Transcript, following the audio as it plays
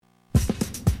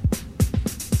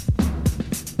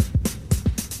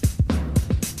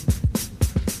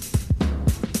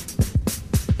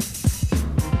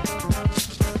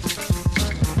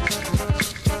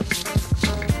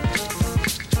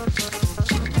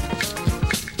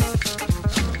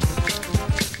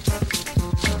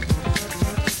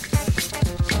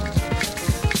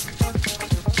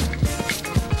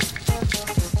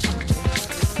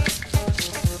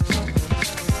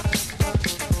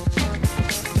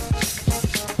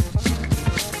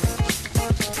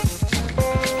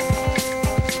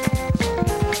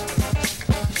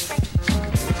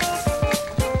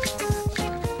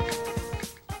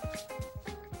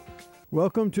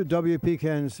Welcome to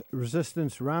WPKN's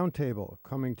Resistance Roundtable,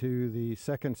 coming to the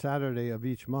second Saturday of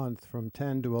each month from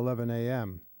 10 to 11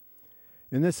 a.m.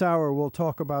 In this hour, we'll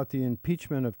talk about the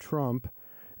impeachment of Trump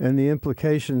and the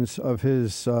implications of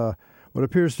his what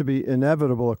appears to be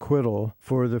inevitable acquittal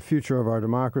for the future of our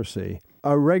democracy.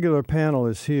 Our regular panel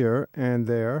is here and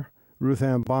there.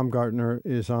 Ruthanne Baumgartner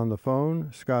is on the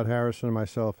phone, Scott Harrison and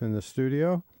myself in the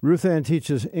studio. Ruthanne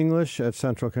teaches English at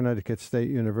Central Connecticut State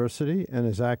University and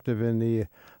is active in the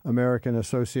American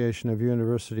Association of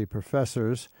University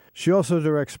Professors. She also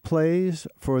directs plays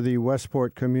for the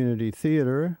Westport Community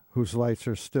Theater, whose lights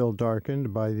are still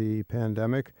darkened by the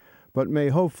pandemic, but may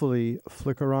hopefully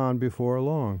flicker on before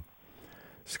long.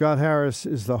 Scott Harris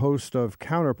is the host of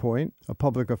Counterpoint, a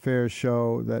public affairs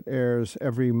show that airs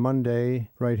every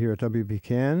Monday right here at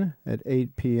WPKN at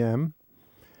 8 p.m.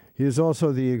 He is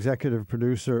also the executive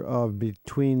producer of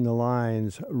Between the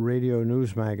Lines radio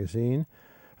news magazine,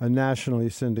 a nationally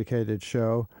syndicated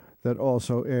show that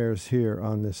also airs here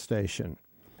on this station.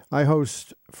 I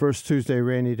host First Tuesday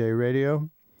Rainy Day Radio,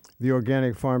 the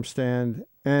Organic Farm Stand,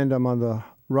 and I'm on the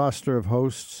roster of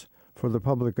hosts for the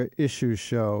Public Issues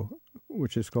show,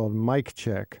 which is called Mic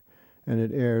Check, and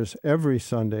it airs every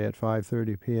Sunday at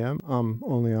 5:30 p.m. I'm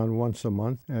only on once a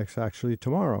month. It's actually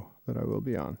tomorrow that I will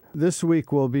be on. This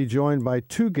week we'll be joined by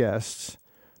two guests,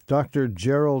 Dr.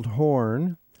 Gerald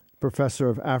Horne, professor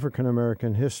of African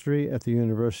American history at the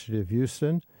University of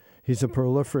Houston. He's a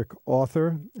prolific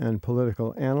author and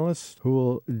political analyst who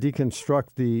will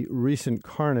deconstruct the recent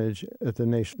carnage at the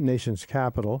nation's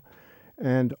capital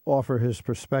and offer his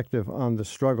perspective on the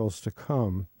struggles to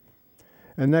come.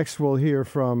 And next we'll hear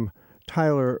from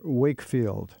Tyler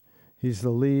Wakefield. He's the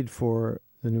lead for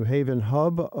the New Haven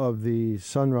hub of the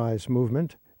Sunrise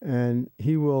Movement, and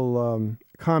he will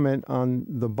comment on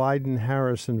the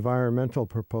Biden-Harris environmental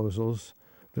proposals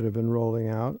that have been rolling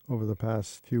out over the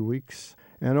past few weeks.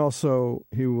 And also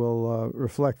he will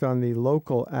reflect on the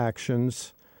local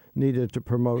actions needed to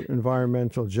promote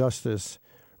environmental justice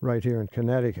right here in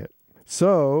Connecticut.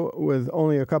 So, with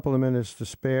only a couple of minutes to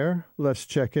spare, let's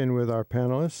check in with our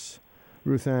panelists.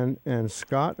 Ruthanne and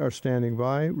Scott are standing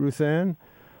by. Ruthanne,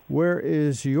 where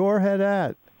is your head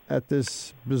at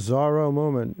this bizarro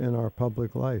moment in our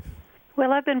public life?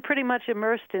 Well, I've been pretty much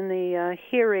immersed in the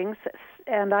hearings,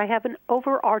 and I have an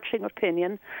overarching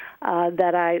opinion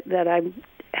that I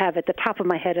have at the top of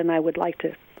my head, and I would like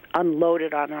to unload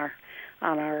it on our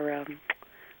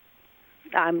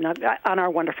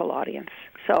wonderful audience.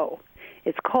 So,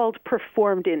 it's called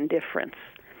performed indifference.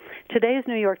 Today's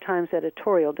New York Times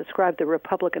editorial described the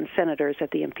Republican senators at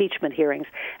the impeachment hearings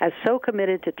as so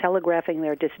committed to telegraphing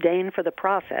their disdain for the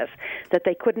process that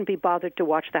they couldn't be bothered to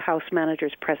watch the House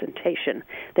manager's presentation.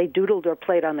 They doodled or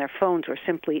played on their phones or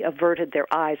simply averted their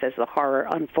eyes as the horror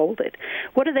unfolded.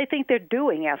 What do they think they're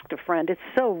doing? Asked a friend. It's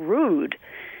so rude.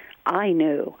 I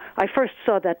knew. I first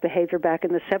saw that behavior back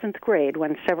in the 7th grade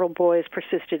when several boys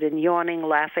persisted in yawning,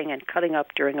 laughing, and cutting up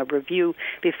during a review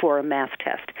before a math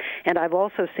test. And I've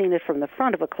also seen it from the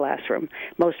front of a classroom,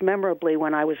 most memorably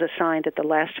when I was assigned at the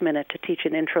last minute to teach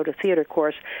an intro to theater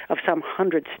course of some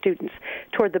 100 students.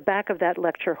 Toward the back of that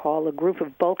lecture hall, a group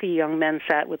of bulky young men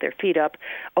sat with their feet up,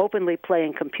 openly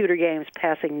playing computer games,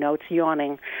 passing notes,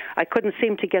 yawning. I couldn't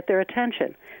seem to get their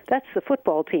attention. That's the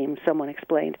football team, someone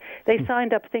explained. They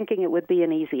signed up thinking it would be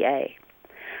an easy A.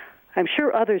 I'm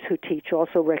sure others who teach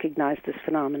also recognize this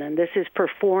phenomenon. This is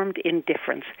performed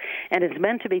indifference, and it's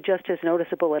meant to be just as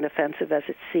noticeable and offensive as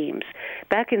it seems.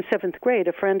 Back in 7th grade,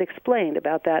 a friend explained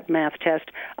about that math test.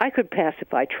 I could pass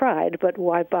if I tried, but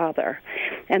why bother?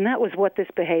 And that was what this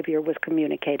behavior was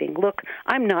communicating. Look,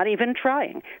 I'm not even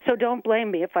trying, so don't blame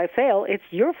me if I fail. It's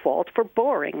your fault for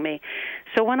boring me.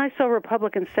 So when I saw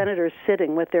Republican senators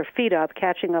sitting with their feet up,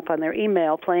 catching up on their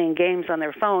email, playing games on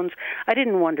their phones, I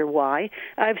didn't wonder why.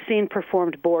 I've seen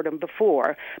performed boredom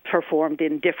before, performed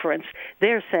indifference.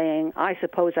 They're saying, I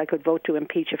suppose I could vote to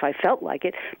impeach if I felt like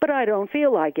it, but I don't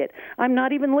feel like it. I'm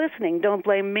not even listening. Don't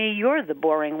blame me. You're the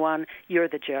boring one. You're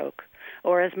the joke.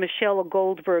 Or as Michelle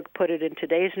Goldberg put it in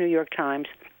today's New York Times,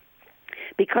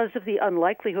 because of the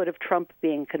unlikelihood of Trump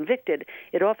being convicted,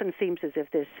 it often seems as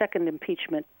if this second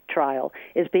impeachment trial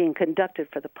is being conducted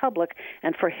for the public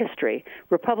and for history.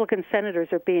 Republican senators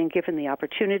are being given the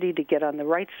opportunity to get on the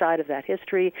right side of that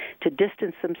history, to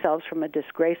distance themselves from a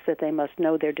disgrace that they must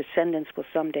know their descendants will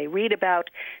someday read about.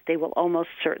 They will almost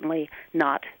certainly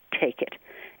not take it.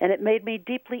 And it made me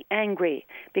deeply angry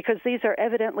because these are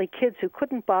evidently kids who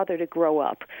couldn't bother to grow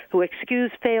up, who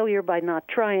excuse failure by not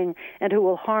trying, and who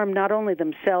will harm not only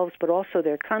themselves but also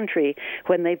their country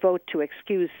when they vote to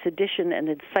excuse sedition and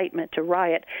incitement to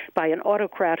riot by an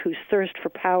autocrat whose thirst for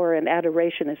power and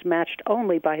adoration is matched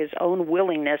only by his own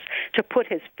willingness to put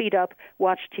his feet up,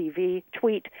 watch TV,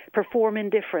 tweet, perform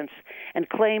indifference, and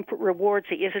claim rewards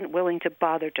he isn't willing to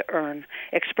bother to earn,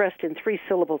 expressed in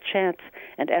three-syllable chants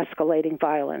and escalating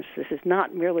violence. This is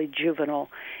not merely juvenile,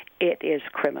 it is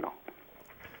criminal.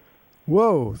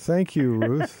 Whoa, thank you,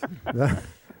 Ruth.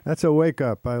 That's a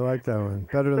wake-up. I like that one.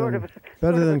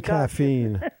 Better than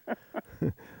caffeine.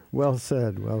 Well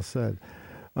said, well said.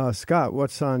 Scott,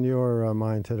 what's on your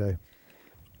mind today?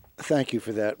 Thank you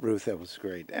for that, Ruth. That was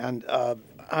great. And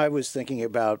I was thinking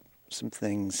about some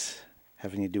things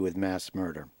having to do with mass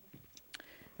murder.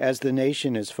 As the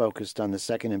nation is focused on the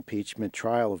second impeachment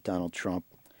trial of Donald Trump,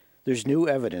 there's new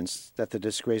evidence that the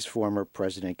disgraced former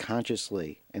president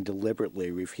consciously and deliberately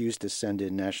refused to send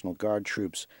in National Guard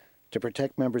troops to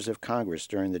protect members of Congress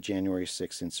during the January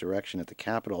 6th insurrection at the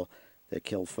Capitol that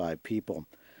killed 5 people.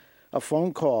 A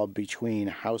phone call between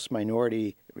House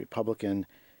Minority Republican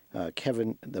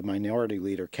the Minority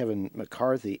Leader Kevin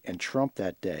McCarthy and Trump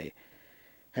that day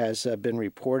has been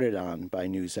reported on by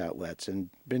news outlets and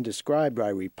been described by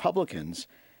Republicans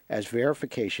as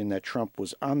verification that Trump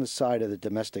was on the side of the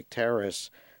domestic terrorists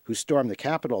who stormed the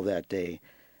Capitol that day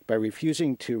by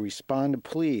refusing to respond to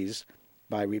pleas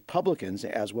by Republicans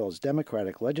as well as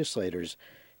Democratic legislators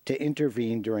to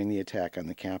intervene during the attack on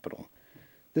the Capitol.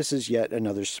 This is yet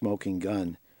another smoking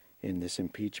gun in this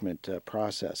impeachment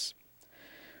process.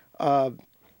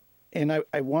 And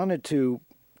I wanted to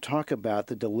talk about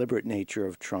the deliberate nature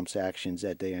of Trump's actions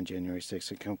that day on January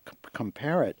 6th and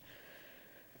compare it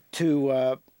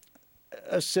to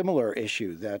a similar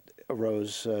issue that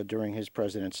arose during his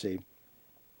presidency.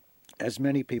 As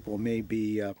many people may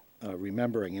be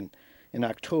remembering, in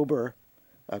October,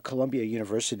 a Columbia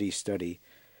University study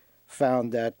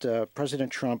found that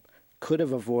President Trump could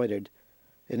have avoided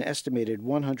an estimated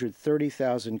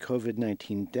 130,000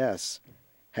 COVID-19 deaths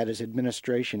had his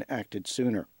administration acted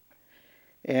sooner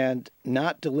and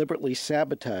not deliberately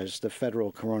sabotaged the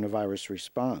federal coronavirus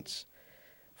response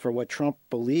for what Trump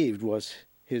believed was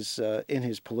in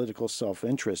his political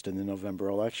self-interest in the November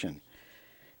election.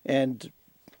 And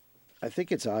I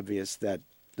think it's obvious that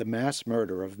the mass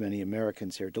murder of many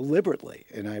Americans here deliberately,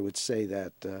 and I would say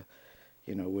that,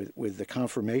 with the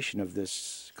confirmation of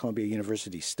this Columbia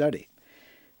University study,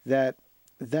 that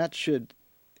should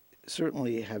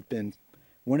certainly have been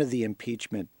one of the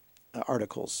impeachment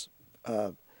articles.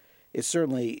 It's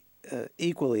certainly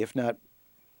equally, if not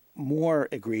more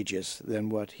egregious than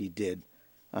what he did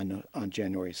on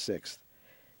January 6th.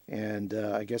 And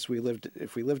I guess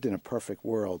if we lived in a perfect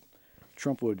world,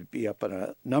 Trump would be up on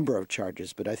a number of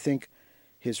charges. But I think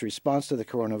his response to the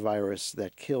coronavirus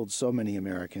that killed so many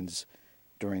Americans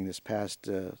during this past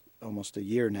almost a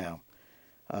year now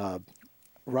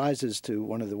rises to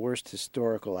one of the worst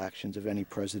historical actions of any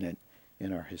president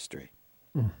in our history.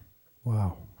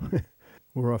 Wow.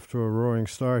 We're off to a roaring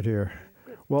start here.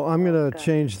 Well, I'm going to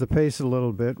change the pace a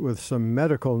little bit with some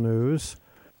medical news.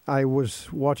 I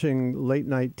was watching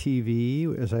late-night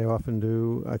TV, as I often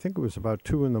do. I think it was about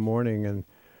 2 in the morning, and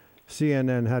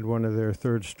CNN had one of their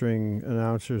third-string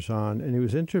announcers on, and he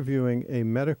was interviewing a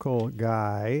medical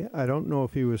guy. I don't know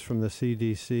if he was from the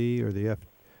CDC or the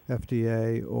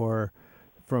FDA or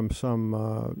from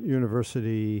some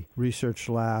university research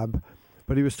lab,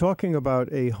 but he was talking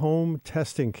about a home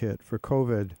testing kit for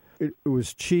COVID. It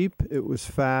was cheap, it was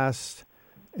fast,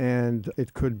 and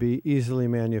it could be easily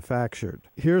manufactured.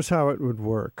 Here's how it would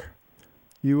work.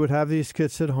 You would have these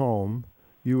kits at home.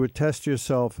 You would test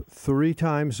yourself 3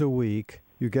 times a week.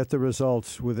 You get the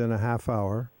results within a half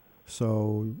hour,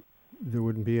 so there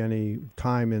wouldn't be any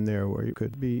time in there where you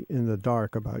could be in the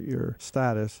dark about your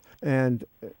status. And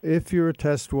if your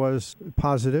test was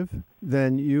positive,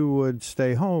 then you would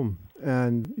stay home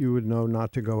and you would know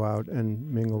not to go out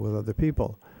and mingle with other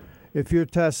people. If your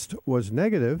test was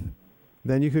negative,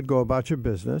 then you could go about your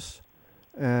business,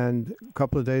 and a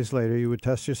couple of days later you would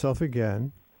test yourself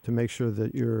again to make sure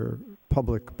that your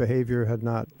public behavior had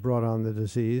not brought on the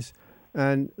disease.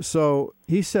 And so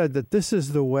he said that this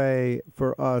is the way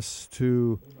for us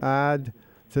to add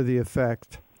to the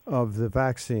effect of the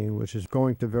vaccine, which is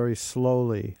going to very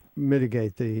slowly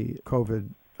mitigate the COVID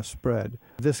spread.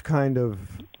 This kind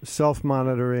of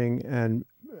self-monitoring and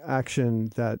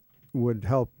action that would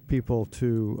help people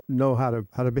to know how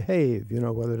to behave,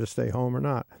 whether to stay home or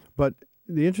not. But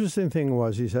the interesting thing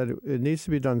was, he said it needs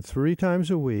to be done 3 times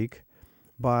a week,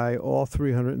 by all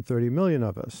 330 million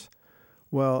of us.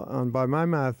 Well, by my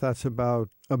math, that's about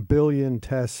 1 billion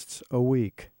tests a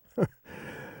week.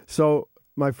 So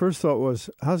my first thought was,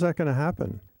 how's that going to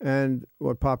happen? And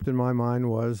what popped in my mind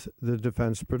was the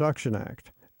Defense Production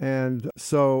Act. And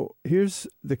so here's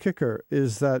the kicker,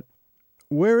 is that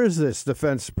where is this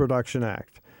Defense Production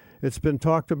Act? It's been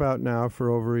talked about now for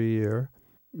over a year.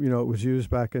 You know, it was used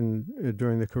back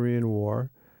during the Korean War.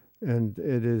 And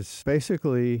it is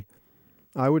basically,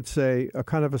 I would say, a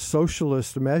kind of a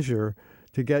socialist measure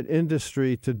to get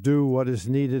industry to do what is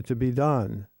needed to be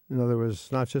done. In other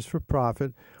words, not just for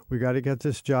profit. We got to get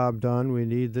this job done. We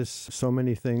need so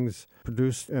many things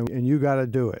produced, and you got to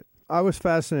do it. I was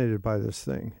fascinated by this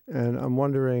thing, and I'm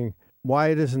wondering why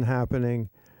it isn't happening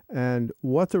and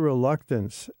what the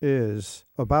reluctance is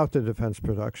about the Defense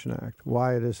Production Act,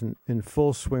 why it isn't in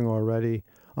full swing already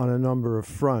on a number of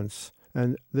fronts.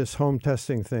 And this home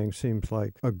testing thing seems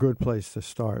like a good place to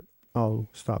start. I'll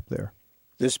stop there.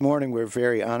 This morning, we're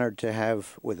very honored to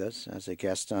have with us as a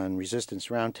guest on Resistance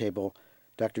Roundtable,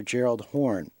 Dr. Gerald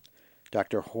Horne.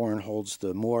 Dr. Horne holds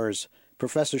the Moores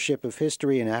Professorship of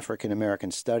History and African American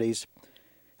Studies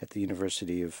at the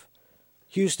University of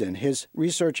Houston. His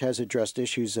research has addressed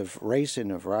issues of race in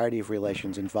a variety of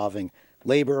relations involving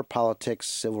labor, politics,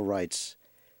 civil rights,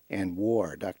 and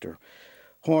war. Dr.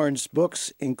 Horne's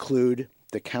books include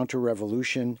The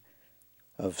Counter-Revolution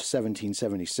of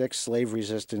 1776, Slave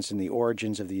Resistance and the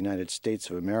Origins of the United States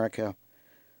of America,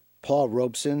 Paul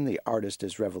Robeson, The Artist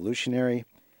as Revolutionary,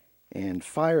 and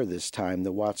Fire This Time,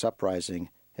 The Watts Uprising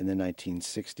in the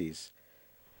 1960s.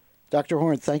 Dr.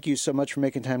 Horne, thank you so much for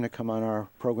making time to come on our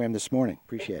program this morning.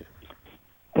 Appreciate it.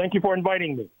 Thank you for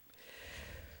inviting me.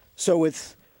 So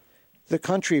with the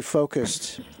country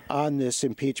focused on this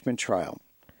impeachment trial,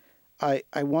 I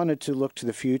wanted to look to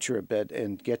the future a bit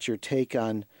and get your take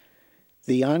on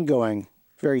the ongoing,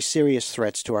 very serious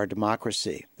threats to our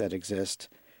democracy that exist,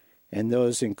 and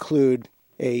those include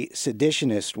a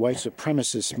seditionist, white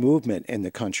supremacist movement in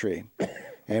the country.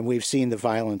 And we've seen the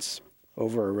violence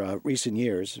over recent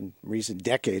years, and recent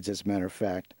decades, as a matter of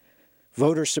fact,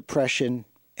 voter suppression,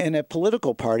 and a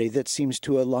political party that seems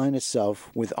to align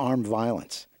itself with armed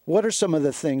violence. What are some of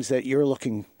the things that you're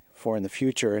looking for in the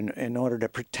future in order to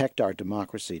protect our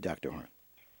democracy, Dr. Horne?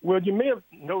 Well, you may have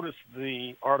noticed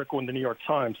the article in the New York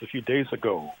Times a few days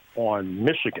ago on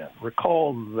Michigan.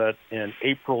 Recall that in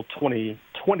April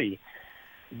 2020,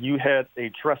 you had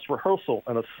a dress rehearsal,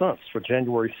 in a sense, for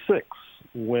January 6th,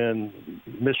 when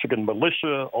Michigan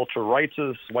militia,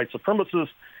 ultra-righteous, white supremacists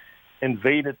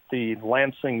invaded the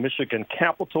Lansing, Michigan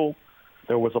Capitol.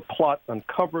 There was a plot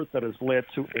uncovered that has led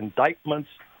to indictments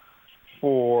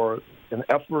for an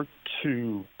effort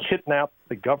to kidnap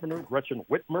the governor, Gretchen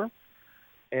Whitmer,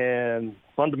 and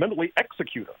fundamentally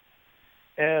execute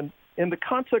her. And in the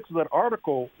context of that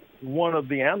article, one of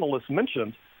the analysts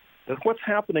mentioned that what's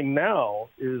happening now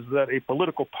is that a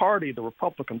political party, the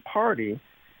Republican Party,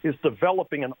 is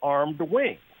developing an armed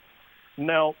wing.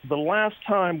 Now, the last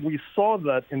time we saw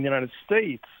that in the United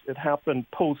States, it happened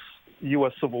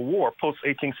post-U.S. Civil War,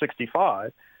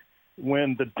 post-1865,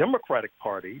 when the Democratic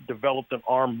Party developed an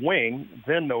armed wing,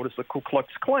 then known as the Ku Klux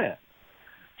Klan.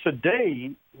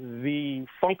 Today, the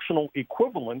functional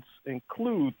equivalents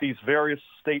include these various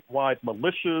statewide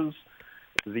militias,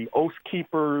 the Oath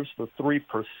Keepers, the Three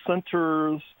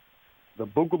Percenters, the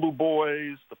Boogaloo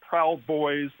Boys, the Proud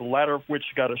Boys, the latter of which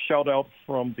got a shout-out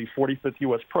from the 45th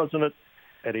U.S. president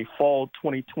at a fall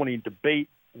 2020 debate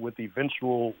with the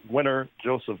eventual winner,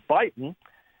 Joseph Biden.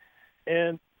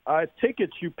 And I take it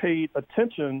you paid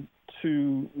attention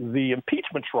to the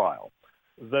impeachment trial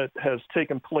that has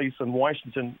taken place in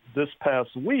Washington this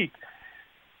past week.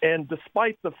 And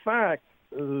despite the fact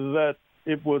that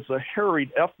it was a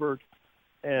harried effort,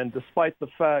 and despite the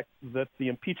fact that the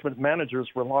impeachment managers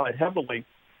relied heavily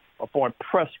upon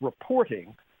press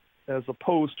reporting as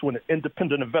opposed to an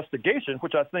independent investigation,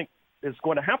 which I think is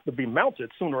going to have to be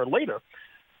mounted sooner or later,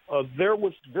 there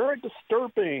was very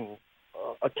disturbing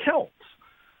accounts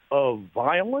of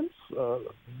violence, the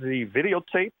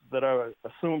videotape that I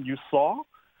assume you saw,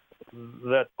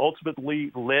 that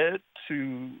ultimately led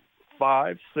to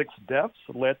 5-6 deaths,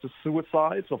 led to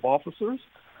suicides of officers.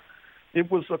 It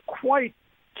was a quite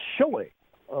chilling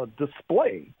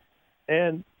display.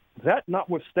 And that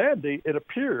notwithstanding, it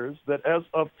appears that as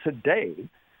of today,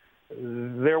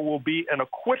 there will be an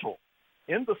acquittal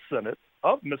in the Senate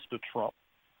of Mr. Trump.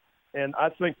 And I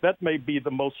think that may be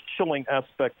the most chilling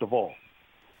aspect of all.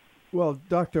 Well,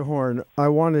 Dr. Horne, I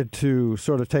wanted to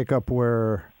sort of take up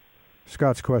where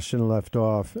Scott's question left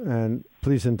off, and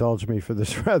please indulge me for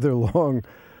this rather long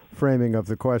framing of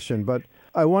the question. But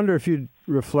I wonder if you'd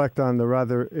reflect on the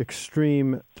rather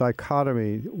extreme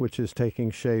dichotomy which is taking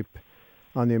shape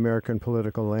on the American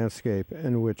political landscape,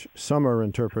 and which some are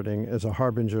interpreting as a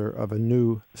harbinger of a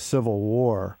new civil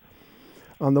war.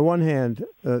 On the one hand,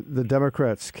 the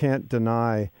Democrats can't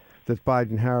deny that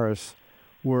Biden-Harris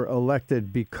were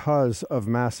elected because of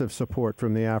massive support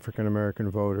from the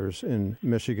African-American voters in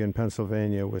Michigan,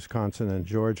 Pennsylvania, Wisconsin, and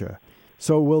Georgia.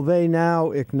 So will they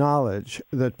now acknowledge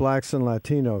that blacks and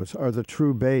Latinos are the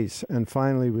true base and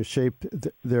finally reshape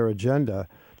their agenda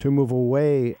to move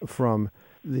away from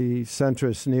the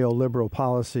centrist neoliberal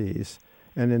policies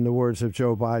and, in the words of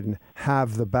Joe Biden,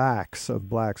 have the backs of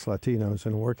blacks, Latinos,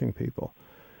 and working people?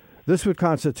 This would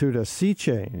constitute a sea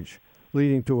change,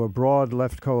 leading to a broad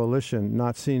left coalition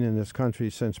not seen in this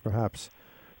country since perhaps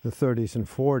the 30s and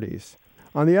 40s.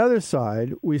 On the other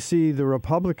side, we see the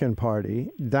Republican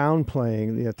Party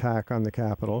downplaying the attack on the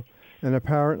Capitol and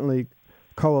apparently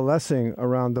coalescing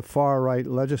around the far-right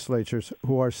legislatures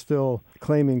who are still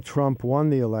claiming Trump won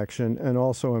the election and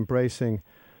also embracing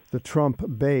the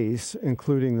Trump base,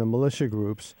 including the militia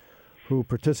groups who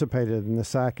participated in the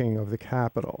sacking of the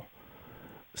Capitol.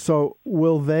 So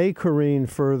will they careen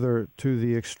further to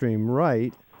the extreme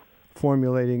right,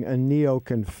 formulating a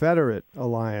neo-Confederate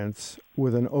alliance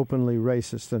with an openly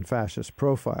racist and fascist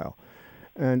profile?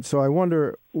 And so I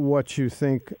wonder what you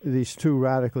think these two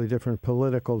radically different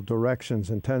political directions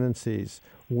and tendencies,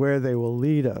 where they will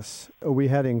lead us. Are we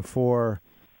heading for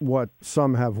what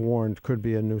some have warned could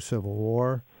be a new civil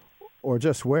war, or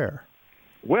just where?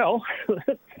 Well,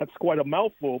 that's quite a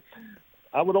mouthful.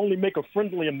 I would only make a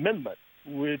friendly amendment,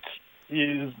 which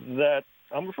is that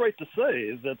I'm afraid to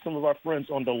say that some of our friends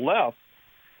on the left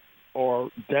are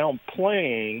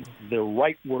downplaying the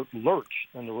rightward lurch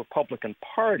in the Republican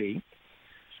Party.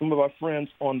 Some of our friends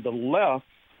on the left,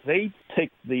 they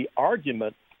take the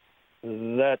argument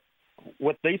that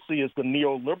what they see as the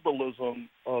neoliberalism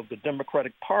of the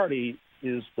Democratic Party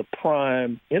is the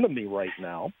prime enemy right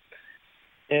now.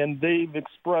 And they've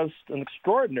expressed an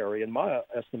extraordinary, in my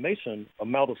estimation,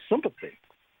 amount of sympathy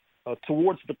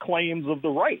towards the claims of the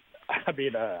right. I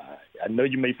mean, I know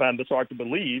you may find this hard to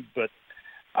believe, but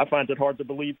I find it hard to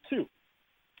believe, too.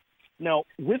 Now,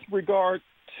 with regard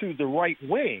to the right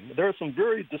wing, there are some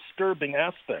very disturbing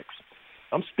aspects.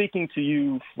 I'm speaking to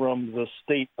you from the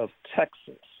state of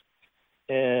Texas.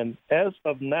 And as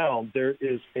of now, there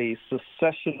is a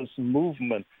secessionist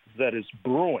movement that is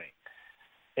brewing.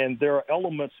 And there are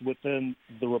elements within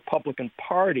the Republican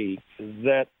Party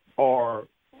that are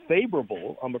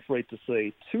favorable, I'm afraid to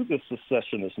say, to the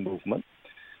secessionist movement.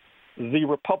 The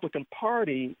Republican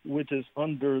Party, which is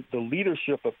under the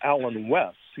leadership of Allen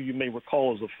West, who you may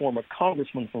recall is a former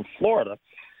congressman from Florida,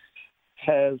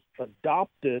 has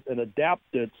adopted and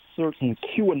adapted certain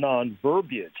QAnon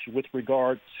verbiage with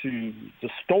regard to the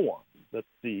storm that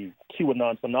the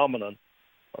QAnon phenomenon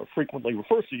frequently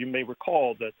refers to. You may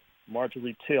recall that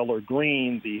Marjorie Taylor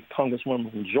Greene, the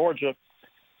congresswoman from Georgia,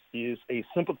 is a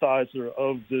sympathizer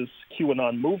of this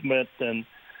QAnon movement, and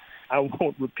I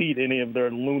won't repeat any of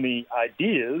their loony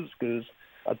ideas because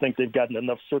I think they've gotten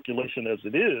enough circulation as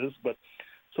it is, but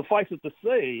suffice it to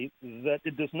say that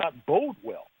it does not bode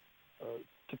well,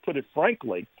 to put it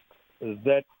frankly,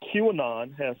 that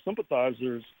QAnon has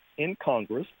sympathizers in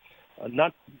Congress,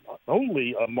 not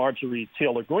only Marjorie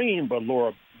Taylor Greene, but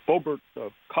Laura Boebert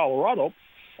of Colorado,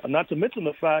 not to mention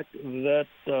the fact that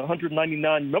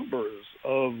 199 members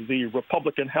of the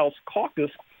Republican House caucus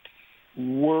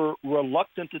were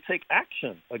reluctant to take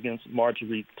action against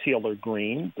Marjorie Taylor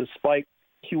Greene, despite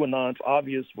QAnon's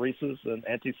obvious racist and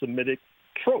anti-Semitic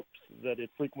tropes that it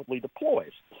frequently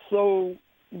deploys. So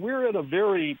we're at a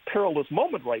very perilous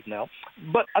moment right now.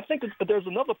 But I think that there's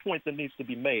another point that needs to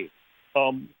be made.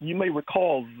 You may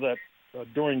recall that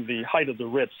during the height of the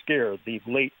Red Scare, the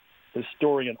late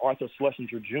historian Arthur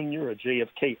Schlesinger Jr., a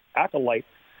JFK acolyte,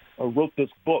 wrote this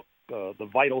book, The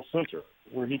Vital Center,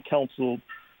 where he counseled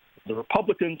the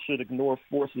Republicans should ignore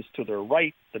forces to their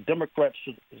right, the Democrats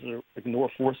should ignore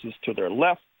forces to their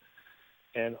left,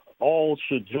 and all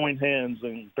should join hands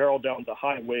and barrel down the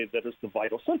highway that is the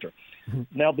vital center. Mm-hmm.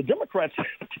 Now, the Democrats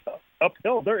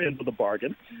upheld their end of the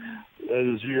bargain.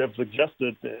 As you have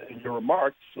suggested in your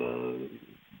remarks,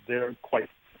 they're quite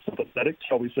sympathetic,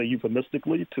 shall we say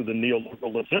euphemistically, to the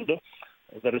neoliberal agenda.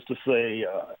 That is to say,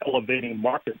 elevating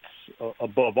markets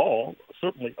above all,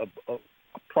 certainly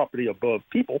property above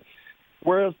people,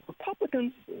 whereas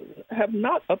Republicans have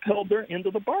not upheld their end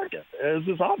of the bargain, as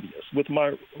is obvious with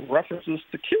my references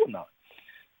to QAnon.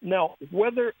 Now,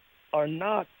 whether or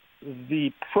not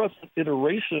the present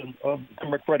iteration of the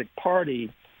Democratic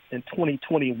Party in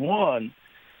 2021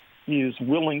 is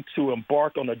willing to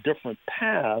embark on a different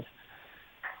path,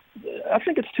 I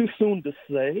think it's too soon to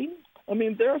say. I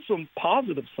mean, there are some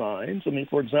positive signs. I mean,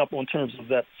 for example, in terms of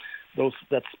that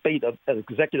spate of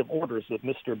executive orders that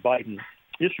Mr. Biden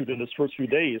issued in his first few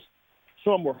days,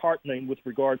 some were heartening with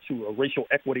regard to a racial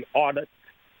equity audit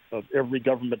of every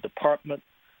government department,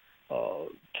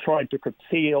 trying to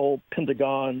curtail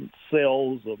Pentagon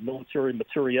sales of military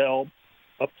materiel,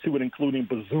 up to and including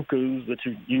bazookas that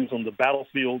you use on the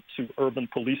battlefield, to urban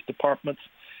police departments.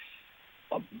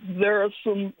 There are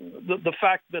the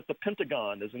fact that the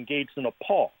Pentagon is engaged in a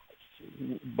pause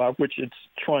by which it's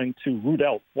trying to root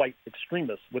out white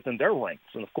extremists within their ranks.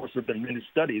 And of course, there have been many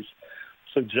studies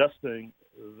suggesting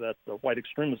that the white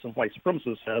extremists and white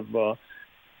supremacists have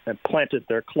planted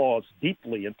their claws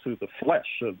deeply into the flesh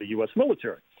of the U.S.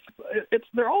 military.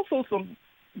 There are also some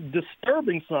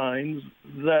disturbing signs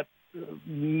that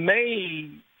may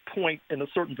point in a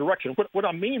certain direction. What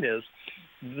I mean is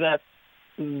that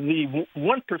the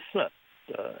 1%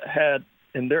 had,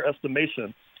 in their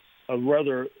estimation, a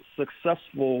rather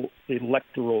successful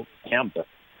electoral gambit.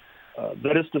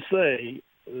 That is to say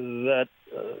that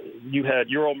you had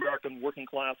Euro-American working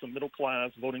class and middle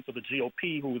class voting for the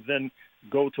GOP, who would then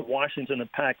go to Washington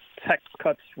and pass tax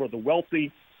cuts for the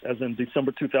wealthy, as in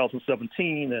December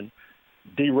 2017, and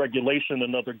deregulation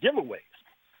and other giveaways.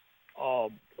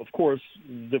 Of course,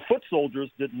 the foot soldiers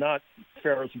did not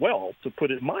fare as well, to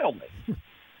put it mildly.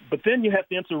 But then you had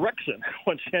the insurrection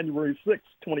on January 6,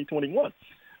 2021,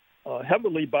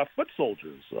 heavily by foot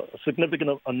soldiers, a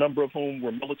significant number of whom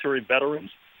were military veterans.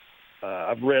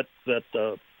 I've read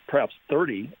that perhaps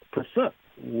 30%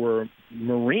 were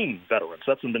Marine veterans.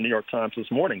 That's in the New York Times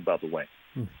this morning, by the way.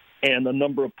 And a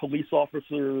number of police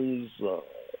officers,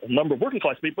 a number of working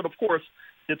class people. But of course,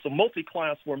 it's a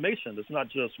multi-class formation. It's not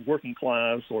just working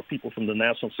class or people from the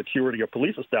national security or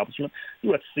police establishment.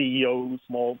 You have CEOs,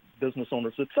 small business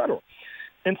owners, et cetera.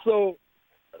 And so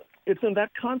it's in that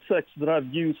context that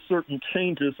I've used certain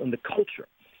changes in the culture.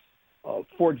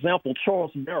 For example,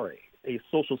 Charles Murray, a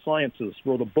social scientist,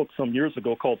 wrote a book some years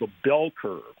ago called The Bell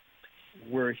Curve,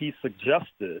 where he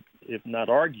suggested, if not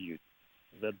argued,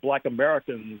 that Black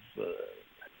Americans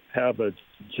have a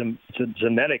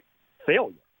genetic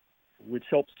failure, which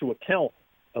helps to account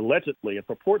allegedly and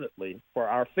purportedly for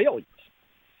our failures.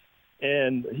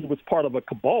 And he was part of a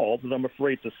cabal that I'm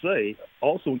afraid to say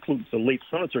also includes the late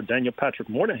Senator Daniel Patrick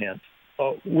Moynihan,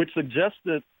 which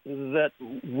suggested that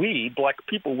we, Black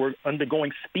people, were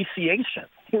undergoing speciation.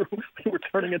 We were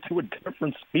turning into a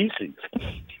different species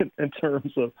in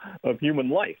terms of human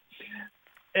life.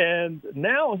 And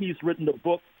now he's written a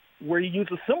book where he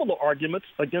uses similar arguments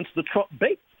against the Trump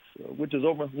base, which is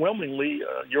overwhelmingly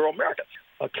Euro-American.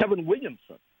 Kevin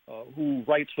Williamson, who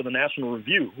writes for the National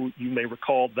Review, who you may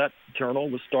recall that journal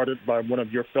was started by one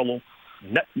of your fellow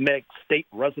Nutmeg State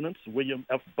residents, William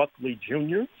F. Buckley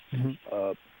Jr.,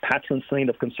 patron saint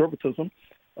of conservatism.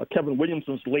 Kevin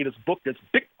Williamson's latest book is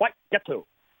Big White Ghetto,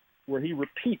 where he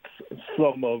repeats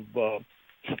some of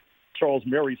Charles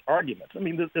Murray's arguments. I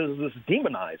mean, there's this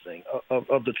demonizing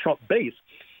of the Trump base.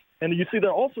 And you see that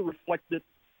also reflected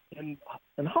in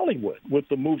Hollywood with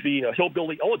the movie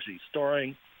Hillbilly Elegy,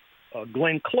 starring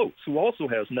Glenn Close, who also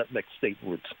has Nutmeg State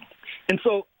roots. And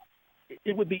so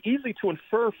it would be easy to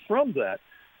infer from that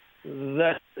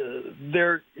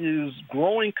there is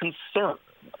growing concern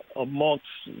amongst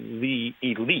the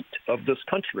elite of this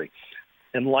country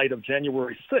in light of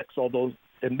January 6th, although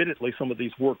admittedly some of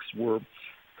these works were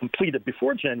completed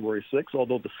before January 6th,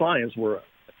 although the signs were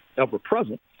ever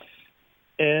present,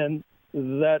 and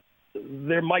that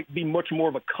there might be much more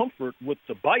of a comfort with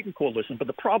the Biden coalition. But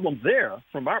the problem there,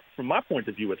 from my point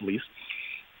of view at least,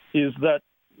 is that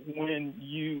when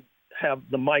you have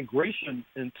the migration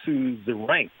into the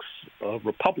ranks of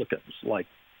Republicans like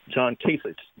John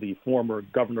Kasich, the former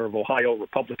governor of Ohio,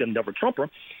 Republican, never Trumper,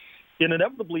 it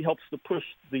inevitably helps to push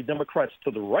the Democrats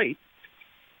to the right.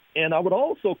 And I would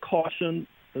also caution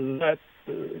that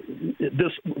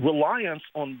this reliance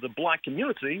on the Black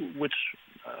community, which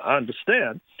I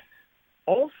understand,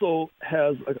 also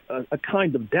has a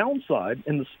kind of downside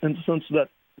in the sense that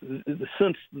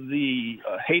since the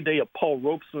heyday of Paul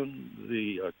Robeson,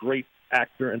 the great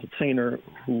actor, entertainer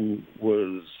who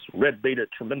was red-baited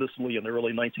tremendously in the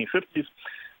early 1950s,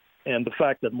 and the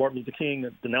fact that Martin Luther King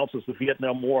denounces the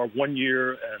Vietnam War 1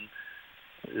 year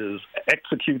and is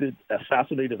executed,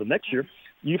 assassinated the next year,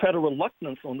 you've had a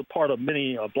reluctance on the part of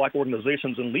many Black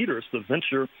organizations and leaders to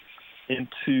venture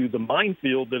into the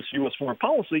minefield that's U.S. foreign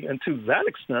policy. And to that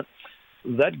extent,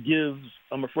 that gives,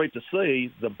 I'm afraid to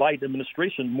say, the Biden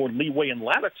administration more leeway and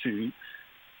latitude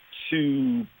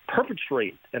to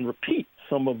perpetrate and repeat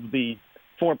some of the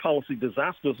foreign policy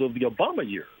disasters of the Obama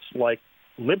years, like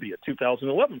Libya,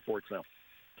 2011, for example.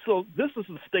 So this is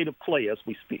the state of play as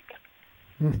we speak.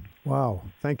 Wow.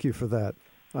 Thank you for that.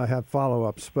 I have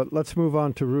follow-ups, but let's move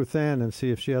on to Ruthanne and see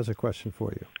if she has a question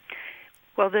for you.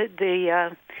 Well,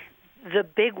 the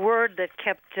big word that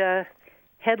kept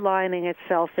headlining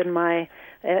itself in my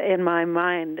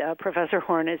mind, Professor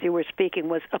Horne, as you were speaking,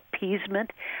 was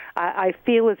appeasement. I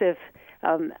feel as if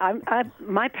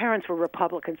my parents were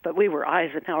Republicans, but we were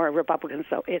Eisenhower Republicans,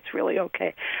 so it's really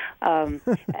okay. And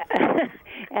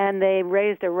they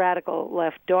raised a radical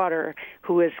left daughter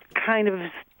who is kind of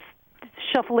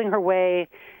shuffling her way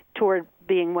toward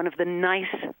being one of the nice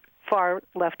far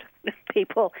left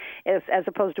people as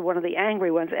opposed to one of the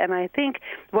angry ones. And I think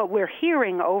what we're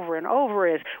hearing over and over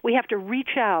is we have to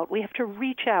reach out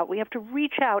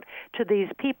to these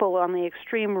people on the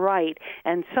extreme right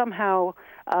and somehow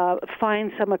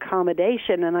find some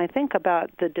accommodation. And I think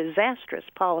about the disastrous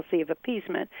policy of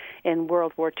appeasement in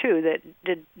World War II that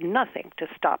did nothing to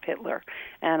stop Hitler.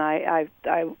 And I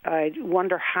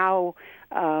wonder how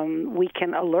we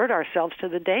can alert ourselves to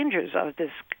the dangers of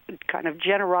this kind of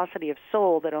generosity of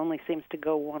soul that only seems to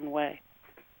go one way.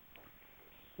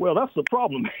 Well, that's the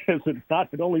problem, is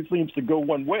it only seems to go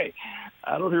one way.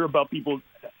 I don't hear about people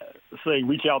saying,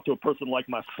 reach out to a person like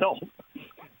myself.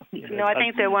 No, I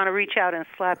think they want to reach out and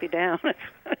slap you down.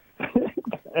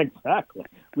 Exactly.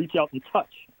 Reach out and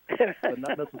touch, but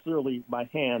not necessarily my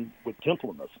hand with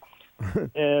gentleness.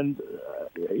 And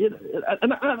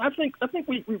I think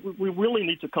we really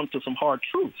need to come to some hard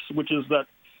truths, which is that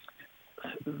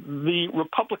the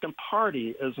Republican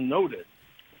Party, as noted,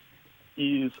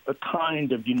 is a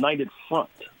kind of united front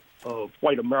of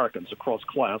white Americans across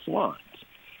class lines.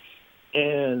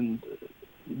 And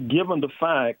given the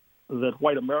fact that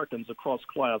white Americans across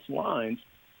class lines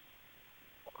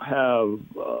have,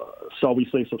 shall we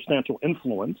say, substantial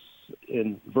influence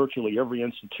in virtually every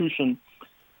institution,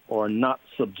 or not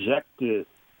subjected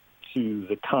to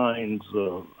the kinds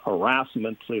of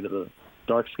harassment, say, that a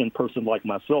dark-skinned person like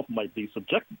myself might be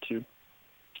subjected to,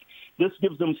 this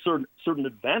gives them certain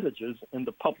advantages in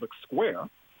the public square.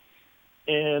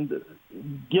 And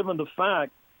given the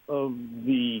fact of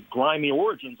the grimy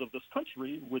origins of this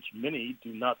country, which many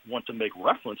do not want to make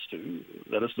reference to,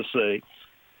 that is to say,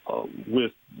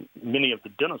 with many of the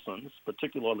denizens,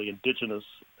 particularly indigenous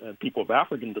and people of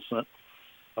African descent,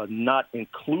 not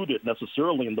included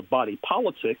necessarily in the body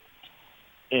politic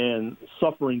and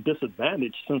suffering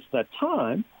disadvantage since that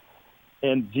time,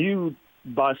 and viewed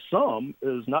by some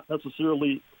as not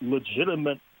necessarily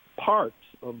legitimate parts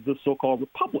of the so-called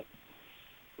republic.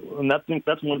 And I think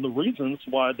that's one of the reasons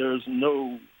why there's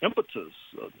no impetus,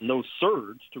 no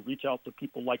surge to reach out to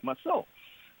people like myself.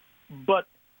 But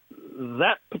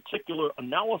that particular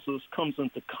analysis comes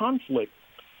into conflict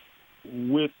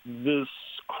with this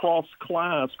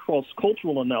cross-class,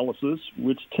 cross-cultural analysis,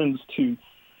 which tends to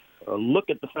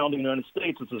look at the founding United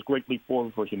States as this great leap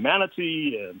forward for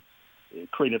humanity, and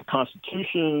it created a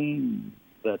constitution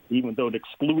that, even though it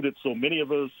excluded so many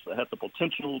of us, had the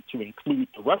potential to include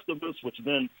the rest of us, which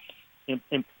then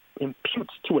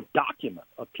imputes to a document,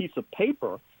 a piece of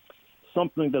paper,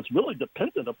 something that's really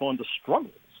dependent upon the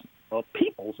struggles of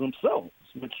peoples themselves,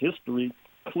 which history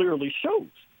clearly shows.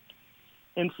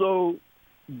 And so,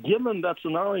 given that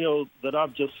scenario that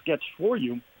I've just sketched for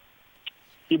you,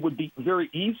 it would be very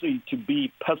easy to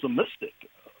be pessimistic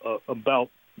about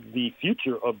the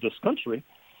future of this country,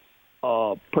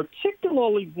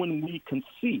 particularly when we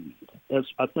concede, as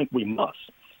I think we must,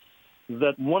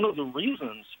 that one of the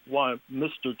reasons why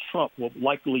Mr. Trump will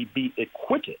likely be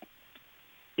acquitted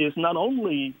is not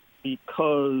only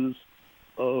because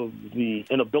of the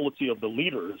inability of the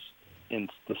leaders in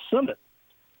the Senate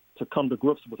to come to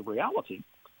grips with reality,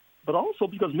 but also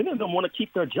because many of them want to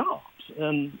keep their jobs.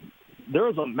 And there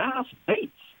is a mass base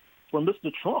for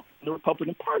Mr. Trump in the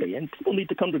Republican Party, and people need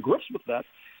to come to grips with that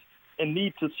and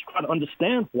need to try to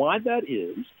understand why that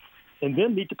is, and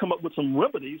then need to come up with some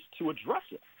remedies to address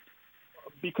it.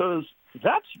 Because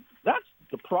that's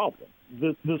the problem,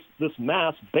 this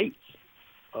mass base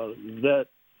that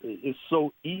is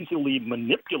so easily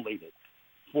manipulated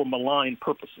for malign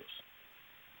purposes.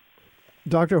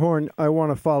 Dr. Horne, I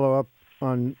want to follow up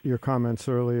on your comments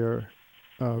earlier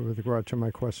with regard to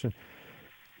my question.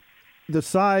 The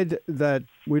side that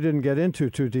we didn't get into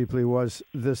too deeply was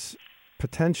this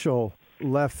potential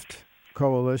left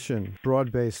coalition,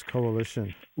 broad-based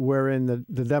coalition, wherein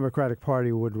the Democratic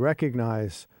Party would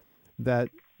recognize that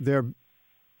their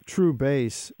true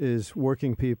base is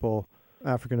working people,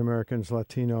 African Americans,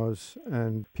 Latinos,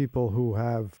 and people who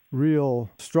have real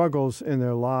struggles in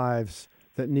their lives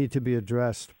that need to be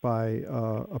addressed by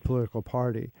a political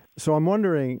party. So I'm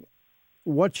wondering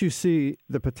what you see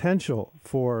the potential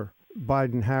for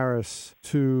Biden-Harris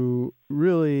to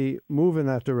really move in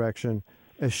that direction,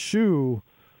 eschew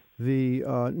the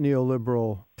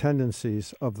neoliberal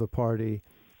tendencies of the party,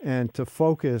 and to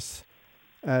focus,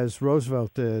 as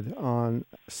Roosevelt did, on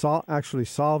actually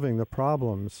solving the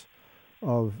problems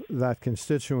of that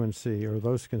constituency or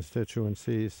those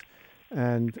constituencies,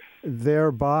 and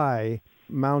thereby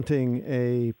mounting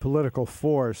a political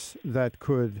force that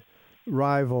could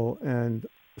rival and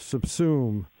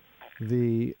subsume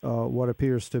the what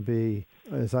appears to be,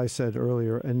 as I said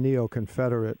earlier, a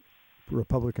neo-Confederate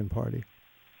Republican Party.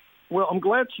 Well, I'm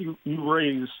glad you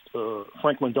raised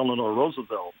Franklin Delano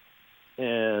Roosevelt,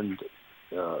 and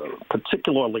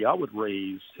particularly I would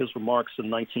raise his remarks in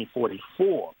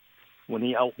 1944 when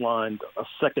he outlined a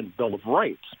second Bill of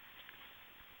Rights.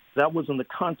 That was in the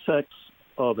context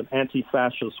of an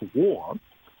anti-fascist war,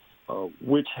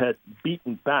 which had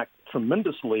beaten back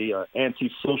tremendously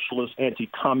anti-socialist,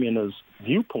 anti-communist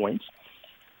viewpoints.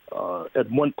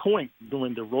 At one point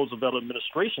during the Roosevelt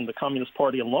administration, the Communist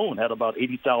Party alone had about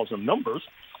 80,000 members.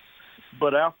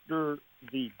 But after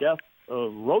the death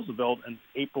of Roosevelt in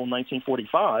April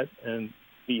 1945 and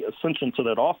the ascension to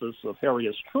that office of Harry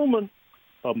S. Truman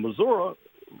of Missouri,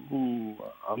 who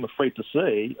I'm afraid to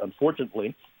say,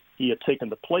 unfortunately, he had taken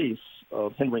the place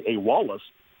of Henry A. Wallace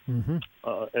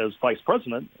as vice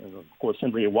president. And of course,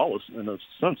 Henry A. Wallace, in a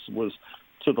sense, was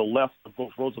to the left of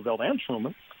both Roosevelt and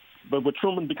Truman. But with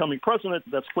Truman becoming president,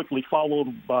 that's quickly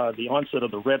followed by the onset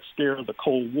of the Red Scare, the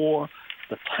Cold War,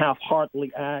 the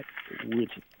Taft-Hartley Act,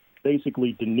 which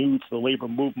basically denudes the labor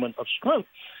movement of strength.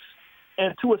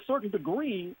 And to a certain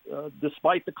degree,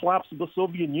 despite the collapse of the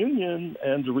Soviet Union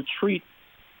and the retreat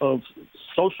of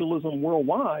socialism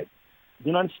worldwide, the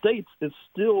United States is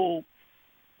still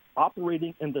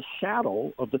operating in the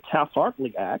shadow of the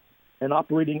Taft-Hartley Act and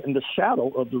operating in the shadow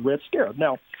of the Red Scare.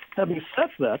 Now, having said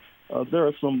that, there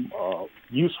are some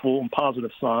useful and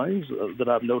positive signs that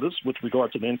I've noticed with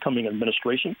regard to the incoming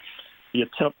administration. The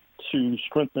attempt to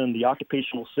strengthen the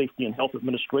Occupational Safety and Health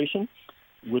Administration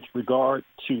with regard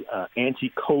to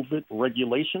anti-COVID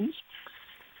regulations.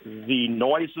 The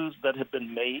noises that have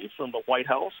been made from the White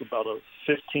House about a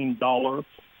 $15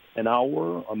 an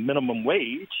hour, a minimum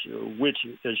wage, which,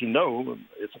 as you know,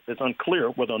 it's unclear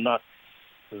whether or not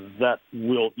that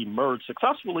will emerge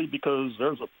successfully because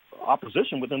there's an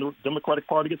opposition within the Democratic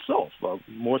Party itself.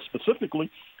 More specifically,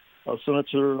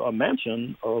 Senator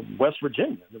Manchin of West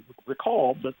Virginia.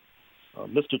 Recall that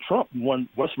Mr. Trump won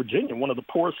West Virginia, one of the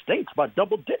poorest states, by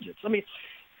double digits. I mean,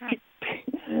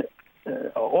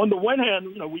 on the one hand,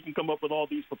 we can come up with all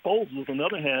these proposals. On the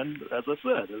other hand, as I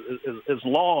said, as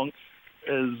long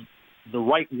as the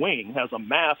right wing has a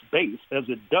mass base, as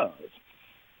it does,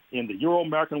 in the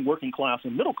Euro-American working class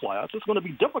and middle class, it's going to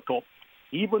be difficult,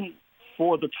 even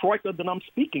for the troika that I'm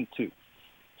speaking to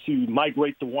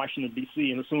migrate to Washington,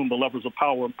 D.C. and assume the levers of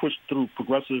power and push through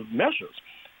progressive measures,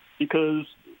 because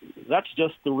that's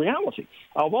just the reality.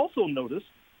 I've also noticed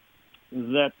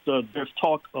that there's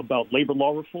talk about labor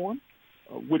law reform,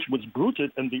 which was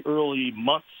bruited in the early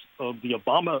months of the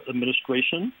Obama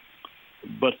administration,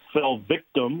 but fell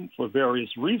victim for various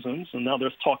reasons, and now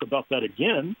there's talk about that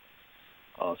again.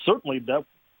 Certainly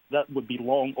that would be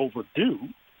long overdue.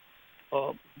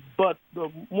 But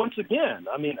once again,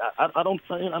 I mean, I don't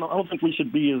think we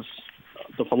should be, as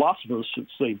the philosophers should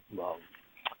say,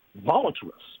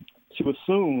 voluntarist to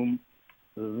assume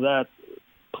that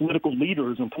political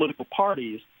leaders and political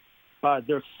parties, by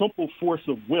their simple force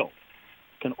of will,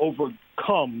 can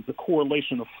overcome the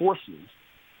correlation of forces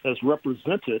as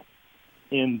represented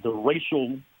in the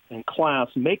racial and class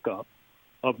makeup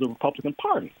of the Republican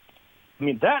Party. I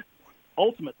mean, that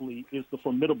ultimately is the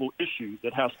formidable issue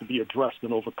that has to be addressed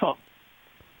and overcome.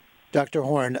 Dr.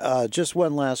 Horne, just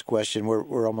one last question.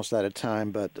 We're almost out of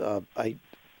time, but I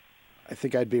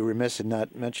think I'd be remiss in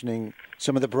not mentioning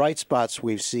some of the bright spots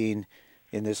we've seen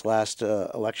in this last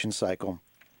election cycle.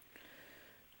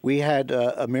 We had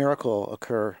a miracle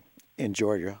occur in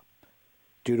Georgia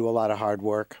due to a lot of hard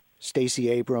work. Stacey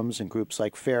Abrams and groups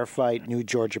like Fair Fight, New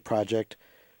Georgia Project,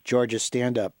 Georgia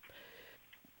Stand Up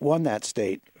won that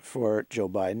state for Joe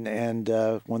Biden and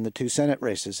won the 2 Senate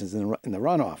races in the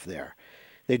runoff there.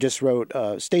 They just wrote,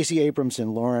 Stacey Abrams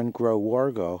and Lauren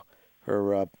Groh-Wargo,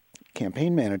 her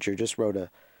campaign manager, just wrote an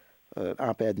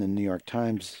op-ed in the New York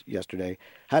Times yesterday.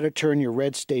 How to turn your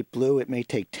red state blue. It may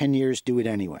take 10 years. Do it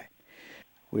anyway.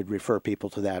 We'd refer people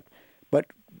to that. But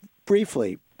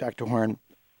briefly, Dr. Horne,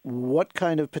 what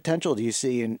kind of potential do you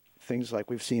see in things like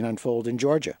we've seen unfold in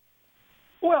Georgia?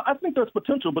 Well, I think there's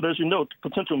potential, but as you know,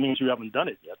 potential means you haven't done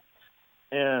it yet.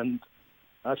 And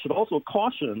I should also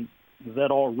caution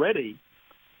that already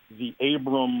the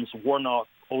Abrams, Warnock,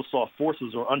 Ossoff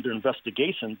forces are under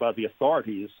investigation by the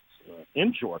authorities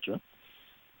in Georgia.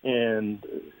 And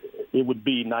it would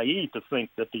be naive to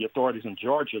think that the authorities in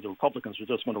Georgia, the Republicans, are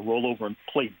just going to roll over and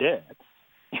play dead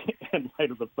in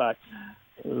light of the fact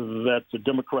that the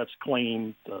Democrats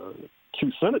claimed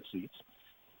 2 Senate seats,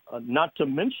 not to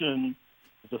mention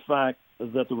the fact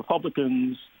that the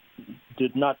Republicans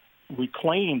did not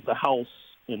reclaim the House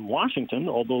in Washington,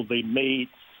 although they made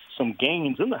some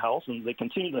gains in the House, and they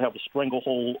continue to have a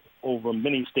stranglehold over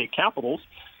many state capitals,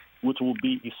 which will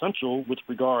be essential with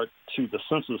regard to the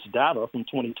census data from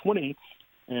 2020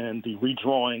 and the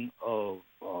redrawing of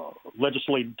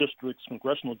legislative districts,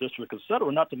 congressional districts, et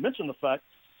cetera, not to mention the fact,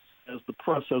 as the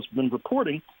press has been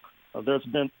reporting, there's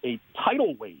been a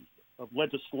tidal wave of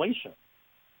legislation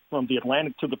from the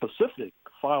Atlantic to the Pacific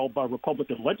filed by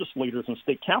Republican legislators in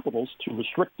state capitals to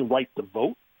restrict the right to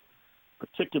vote,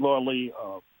 particularly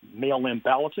mail-in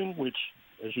balloting, which,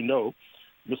 as you know,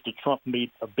 Mr. Trump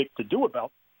made a big to-do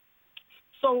about.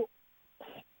 So,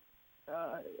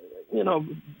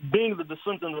 being the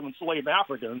descendant of enslaved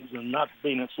Africans and not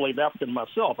being an enslaved African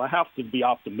myself, I have to be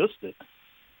optimistic,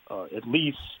 at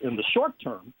least in the short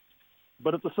term.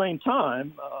 But at the same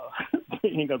time,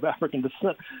 being of African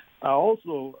descent, I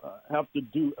also have to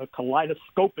do a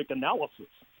kaleidoscopic analysis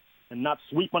and not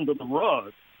sweep under the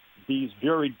rug these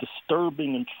very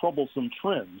disturbing and troublesome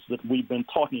trends that we've been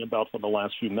talking about for the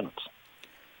last few minutes.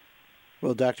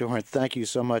 Well, Dr. Horne, thank you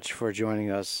so much for joining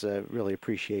us. Really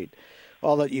appreciate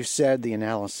all that you've said, the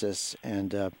analysis,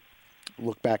 and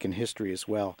look back in history as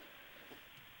well.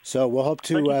 So we'll hope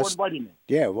to thank you for inviting me.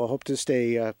 Yeah, we'll hope to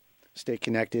stay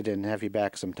connected and have you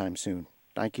back sometime soon.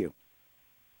 Thank you.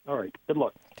 All right. Good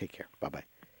luck. Take care. Bye-bye.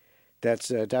 That's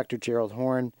Dr. Gerald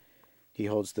Horne. He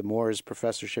holds the Moores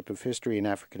Professorship of History and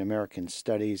African American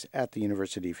Studies at the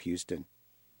University of Houston.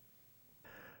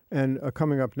 And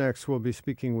coming up next, we'll be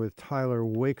speaking with Tyler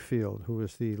Wakefield, who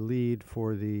is the lead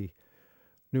for the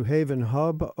New Haven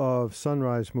hub of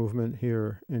Sunrise Movement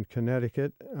here in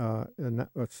Connecticut.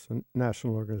 It's a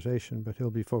national organization, but he'll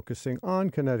be focusing on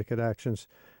Connecticut actions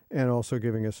and also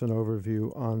giving us an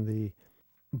overview on the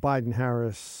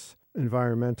Biden-Harris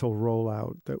environmental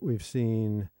rollout that we've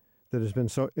seen that has been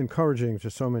so encouraging to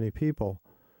so many people.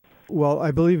 Well,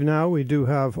 I believe now we do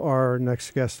have our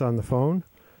next guest on the phone,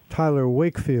 Tyler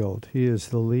Wakefield. He is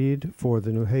the lead for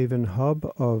the New Haven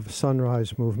hub of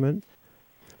Sunrise Movement.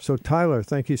 So, Tyler,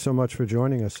 thank you so much for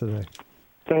joining us today.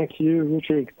 Thank you,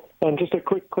 Richard. Just a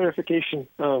quick clarification.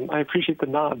 I appreciate the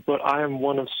nod, but I am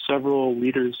one of several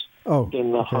leaders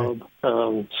in the hub.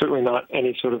 Certainly not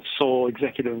any sort of sole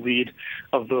executive lead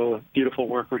of the beautiful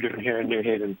work we're doing here in New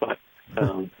Haven, but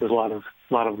there's a lot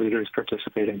of leaders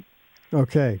participating.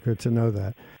 Okay, good to know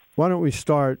that. Why don't we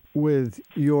start with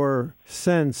your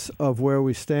sense of where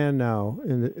we stand now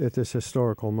at this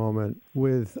historical moment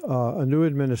with a new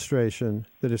administration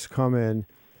that has come in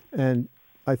and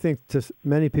I think to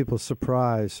many people's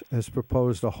surprise has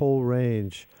proposed a whole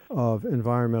range of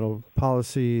environmental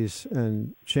policies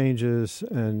and changes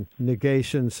and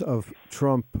negations of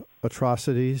Trump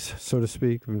atrocities, so to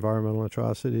speak, environmental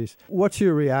atrocities. What's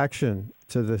your reaction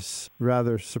to this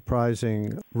rather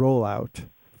surprising rollout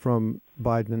from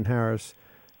Biden and Harris?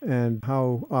 And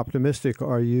how optimistic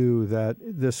are you that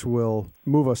this will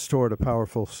move us toward a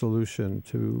powerful solution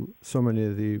to so many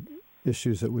of the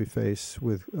issues that we face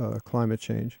with climate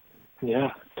change? Yeah,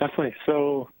 definitely.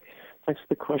 So thanks for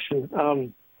the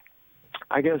question.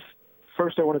 I guess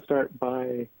first I want to start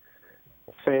by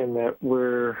saying that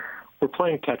we're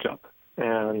playing catch up,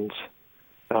 and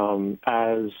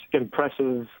as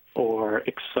impressive or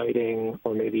exciting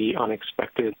or maybe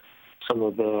unexpected some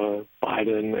of the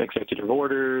Biden executive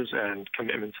orders and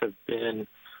commitments have been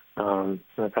in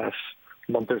the past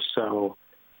month or so,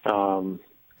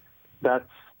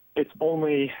 it's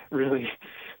only really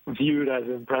viewed as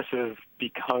impressive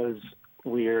because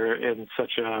we're in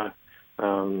such a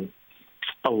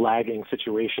lagging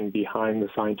situation behind the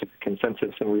scientific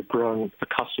consensus, and we've grown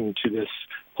accustomed to this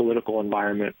political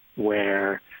environment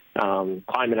where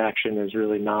climate action is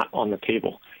really not on the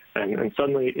table. And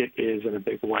suddenly it is in a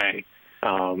big way.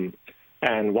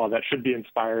 And while that should be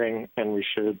inspiring and we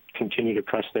should continue to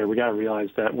press there, we got to realize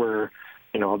that we're,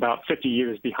 about 50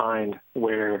 years behind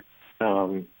where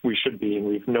we should be. And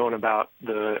we've known about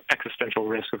the existential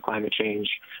risk of climate change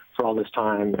for all this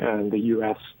time. And the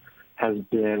U.S. has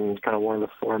been kind of one of the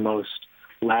foremost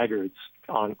laggards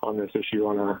on this issue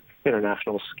on an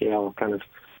international scale, kind of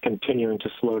continuing to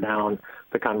slow down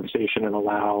the conversation and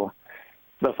allow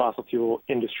the fossil fuel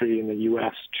industry in the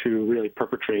U.S. to really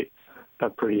perpetrate a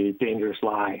pretty dangerous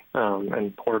lie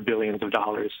and pour billions of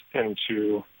dollars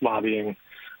into lobbying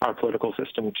our political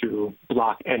system to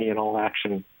block any and all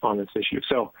action on this issue.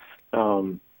 So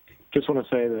just want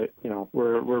to say that,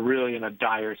 we're really in a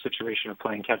dire situation of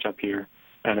playing catch up here.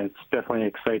 And it's definitely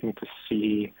exciting to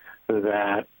see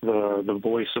that the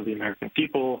voice of the American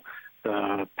people,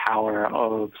 the power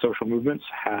of social movements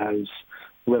has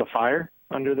lit a fire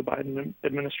under the Biden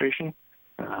administration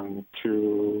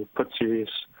to put serious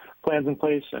plans in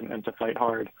place and to fight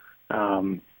hard.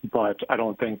 But I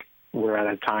don't think we're at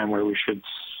a time where we should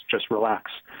just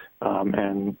relax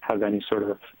and have any sort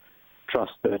of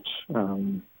trust that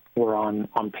we're on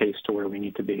pace to where we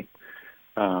need to be.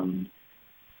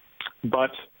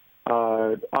 But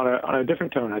on a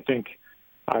different tone, I think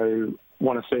I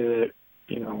want to say that,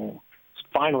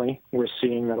 finally we're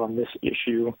seeing that on this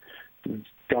issue,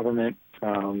 government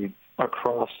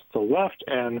across the left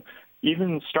and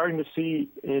even starting to see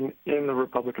in the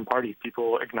Republican Party,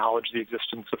 people acknowledge the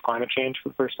existence of climate change for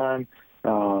the first time,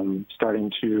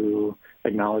 starting to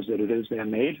acknowledge that it is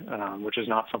man-made, which is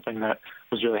not something that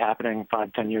was really happening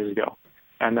 5-10 years ago.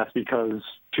 And that's because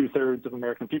 2/3 of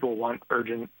American people want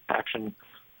urgent action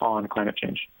on climate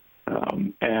change.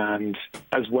 And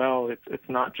as well, it's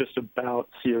not just about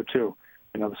CO2.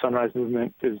 The Sunrise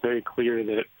Movement is very clear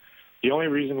that the only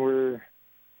reason we're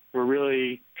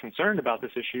really concerned about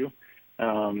this issue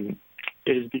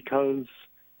is because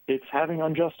it's having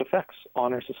unjust effects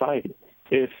on our society.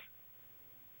 If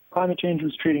climate change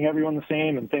was treating everyone the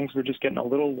same and things were just getting a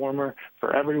little warmer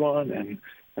for everyone and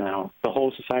the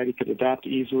whole society could adapt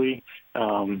easily,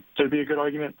 there'd be a good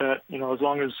argument that, as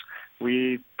long as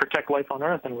we protect life on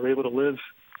Earth and we're able to live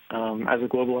as a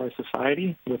globalized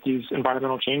society with these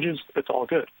environmental changes, it's all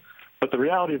good. But the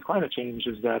reality of climate change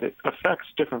is that it affects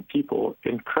different people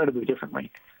incredibly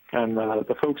differently. And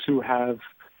the folks who have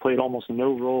played almost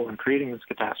no role in creating this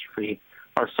catastrophe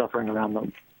are suffering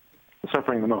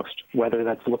the most, whether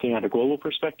that's looking at a global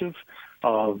perspective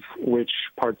of which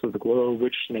parts of the globe,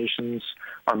 which nations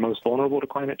are most vulnerable to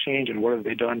climate change and what have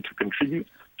they done to contribute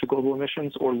to global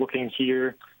emissions, or looking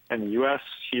here in the U.S.,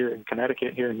 here in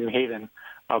Connecticut, here in New Haven,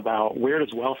 about where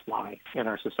does wealth lie in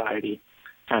our society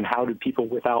and how do people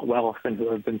without wealth and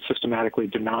who have been systematically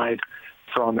denied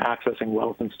from accessing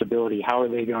wealth and stability, how are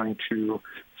they going to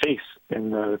face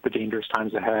in the dangerous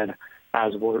times ahead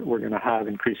as we're going to have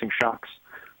increasing shocks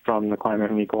from the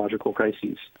climate and ecological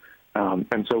crises.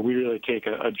 And so we really take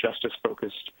a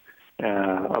justice-focused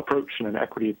approach and an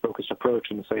equity-focused approach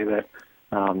and say that,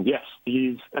 yes,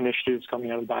 these initiatives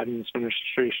coming out of the Biden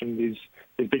administration,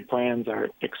 these big plans are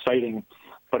exciting,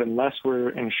 but unless we're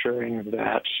ensuring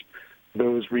that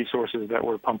those resources that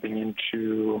we're pumping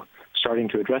into starting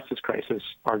to address this crisis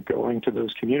are going to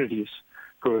those communities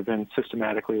who have been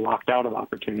systematically locked out of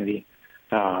opportunity,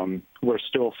 we're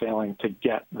still failing to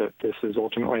get that this is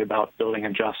ultimately about building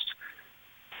a just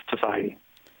society.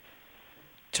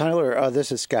 Tyler,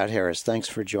 this is Scott Harris. Thanks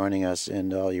for joining us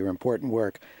and all your important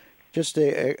work. Just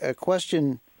a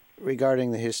question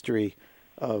regarding the history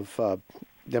of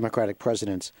Democratic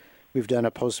presidents. We've done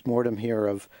a postmortem here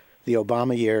of the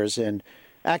Obama years, and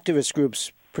activist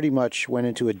groups pretty much went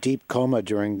into a deep coma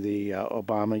during the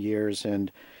Obama years,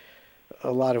 and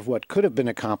a lot of what could have been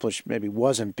accomplished maybe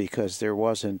wasn't because there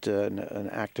wasn't an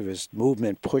activist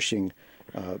movement pushing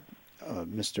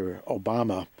Mr.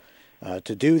 Obama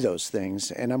to do those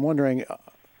things. And I'm wondering,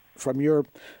 from your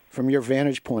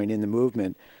vantage point in the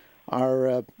movement,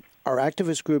 are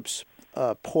activist groups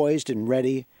poised and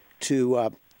ready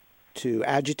to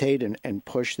agitate and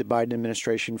push the Biden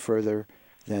administration further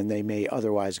than they may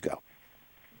otherwise go?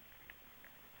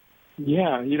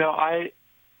 Yeah,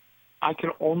 I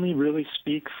can only really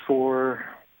speak for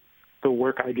the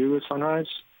work I do with Sunrise.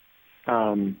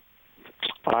 I'm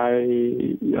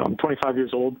 25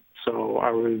 years old, so I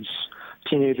was a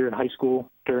teenager in high school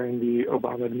during the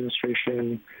Obama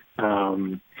administration,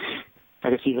 I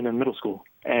guess even in middle school.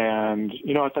 And,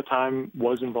 at that time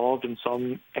was involved in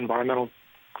some environmental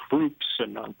groups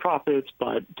and nonprofits,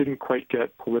 but didn't quite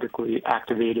get politically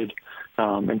activated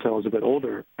until I was a bit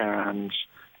older. And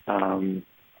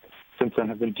since then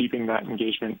have been deepening that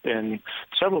engagement in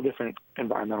several different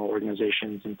environmental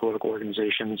organizations and political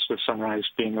organizations, with Sunrise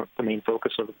being the main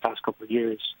focus of the past couple of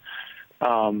years.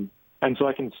 And so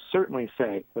I can certainly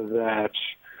say that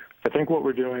I think what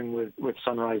we're doing with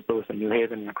Sunrise, both in New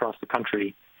Haven and across the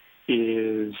country,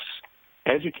 is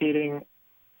educating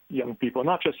young people,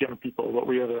 not just young people, but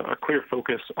we have a clear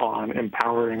focus on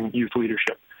empowering youth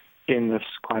leadership in this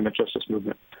climate justice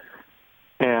movement.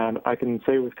 And I can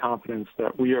say with confidence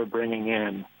that we are bringing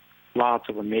in lots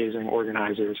of amazing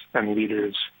organizers and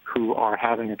leaders who are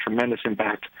having a tremendous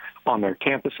impact on their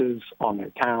campuses, on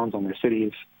their towns, on their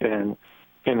cities, and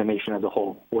in the nation as a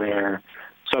whole, where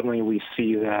suddenly we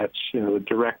see that, the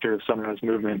director of Sunrise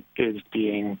Movement is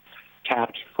being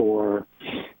tapped for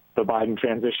the Biden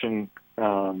transition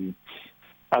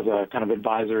as a kind of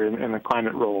advisor in the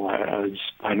climate role, as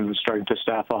Biden was starting to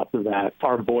staff up, that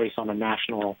our voice on a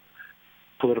national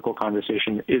political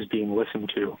conversation is being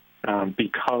listened to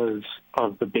because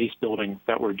of the base building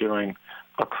that we're doing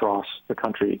across the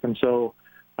country. And so,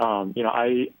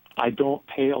 I don't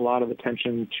pay a lot of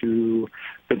attention to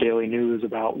the daily news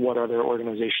about what other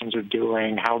organizations are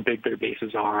doing, how big their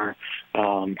bases are,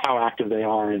 how active they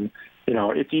are. And,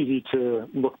 it's easy to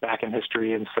look back in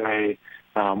history and say,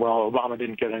 well, Obama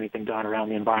didn't get anything done around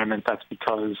the environment. That's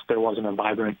because there wasn't a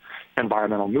vibrant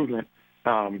environmental movement.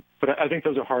 But I think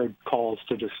those are hard calls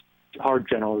to hard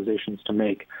generalizations to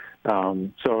make.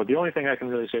 So the only thing I can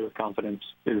really say with confidence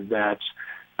is that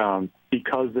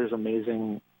because there's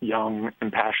amazing, young,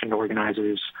 impassioned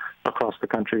organizers across the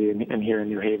country and here in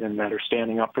New Haven that are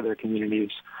standing up for their communities,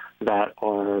 that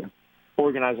are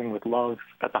organizing with love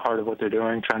at the heart of what they're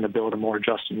doing, trying to build a more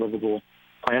just and livable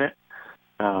planet,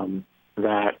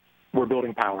 that we're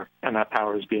building power, and that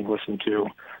power is being listened to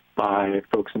by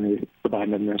folks in the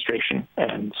Biden administration.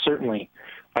 And certainly,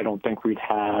 I don't think we'd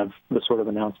have the sort of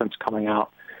announcements coming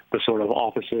out, the sort of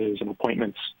offices and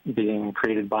appointments being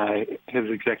created by his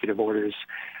executive orders,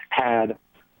 had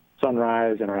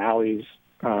Sunrise and our allies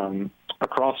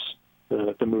across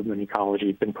the movement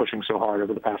ecology been pushing so hard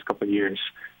over the past couple of years.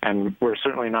 And we're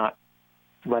certainly not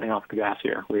letting off the gas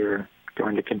here. We're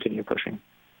going to continue pushing.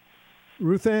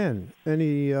 Ruthanne,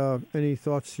 any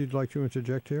thoughts you'd like to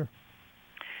interject here?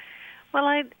 Well,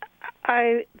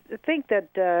 I think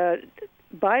that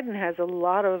Biden has a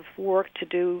lot of work to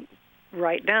do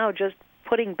right now, just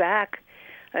putting back.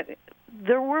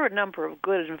 There were a number of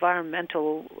good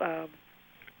environmental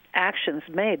actions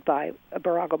made by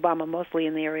Barack Obama, mostly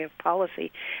in the area of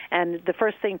policy. And the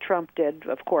first thing Trump did,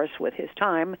 of course, with his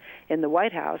time in the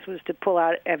White House, was to pull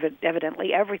out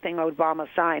evidently everything Obama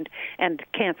signed and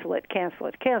cancel it.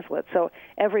 So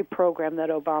every program that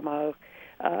Obama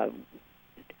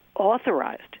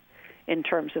authorized in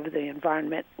terms of the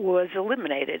environment was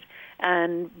eliminated.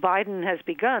 And Biden has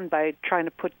begun by trying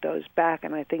to put those back,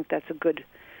 and I think that's a good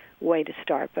way to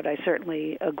start. But I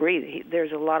certainly agree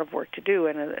there's a lot of work to do,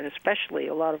 and especially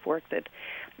a lot of work that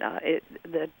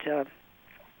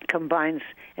combines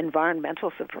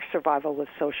environmental survival with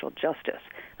social justice.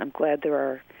 I'm glad there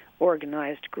are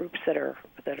organized groups that are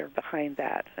behind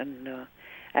that and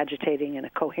agitating in a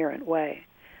coherent way,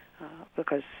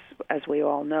 because, as we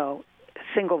all know,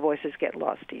 single voices get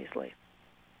lost easily.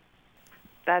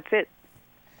 That's it.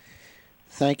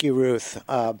 Thank you, Ruth.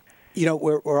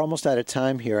 We're almost out of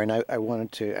time here, and I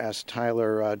wanted to ask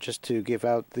Tyler just to give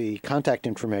out the contact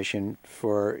information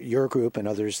for your group and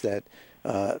others that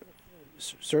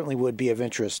certainly would be of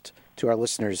interest to our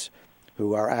listeners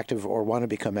who are active or want to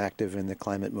become active in the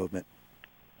climate movement.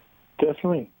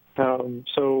 Definitely.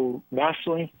 So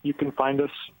nationally, you can find us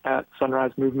at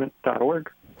sunrisemovement.org.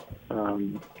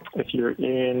 If you're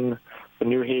in the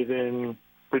New Haven,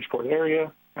 Bridgeport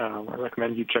area, I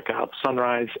recommend you check out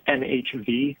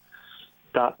sunrisenhv.org.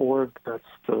 That's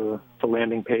the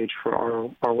landing page for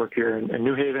our work here in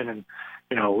New Haven. And,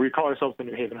 we call ourselves the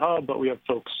New Haven Hub, but we have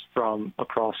folks from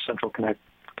across central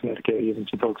Connecticut, even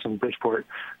some folks in Bridgeport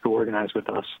who organize with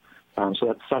us. So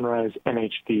that's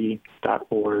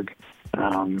sunrisenhv.org.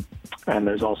 And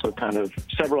there's also kind of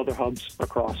several other hubs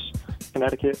across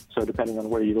Connecticut. So depending on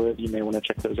where you live, you may want to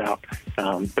check those out.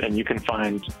 And you can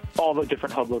find all the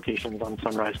different hub locations on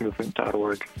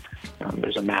sunrisemovement.org.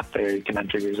 There's a map there. You can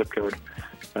enter your zip code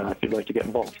if you'd like to get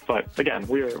involved. But again,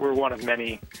 we're one of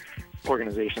many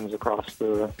organizations across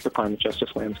the climate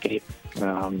justice landscape.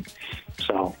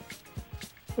 So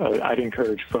I'd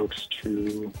encourage folks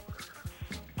to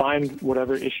find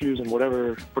whatever issues and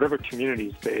whatever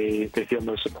communities they feel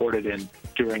most supported in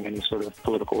doing any sort of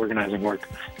political organizing work,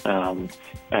 and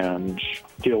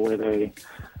feel where they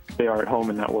are at home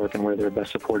in that work and where they're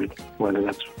best supported, whether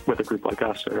that's with a group like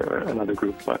us or another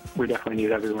group. But we definitely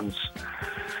need everyone's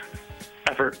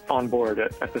effort on board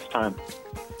at this time.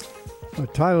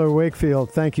 Tyler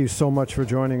Wakefield, thank you so much for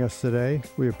joining us today.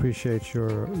 We appreciate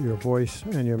your voice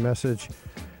and your message.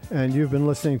 And you've been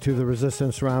listening to the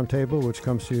Resistance Roundtable, which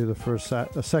comes to you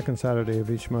the second Saturday of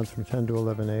each month from 10 to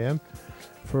 11 a.m.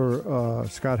 For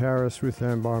Scott Harris,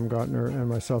 Ruthanne Baumgartner, and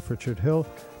myself, Richard Hill,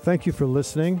 thank you for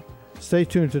listening. Stay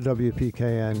tuned to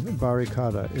WPKN.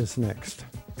 Barricada is next.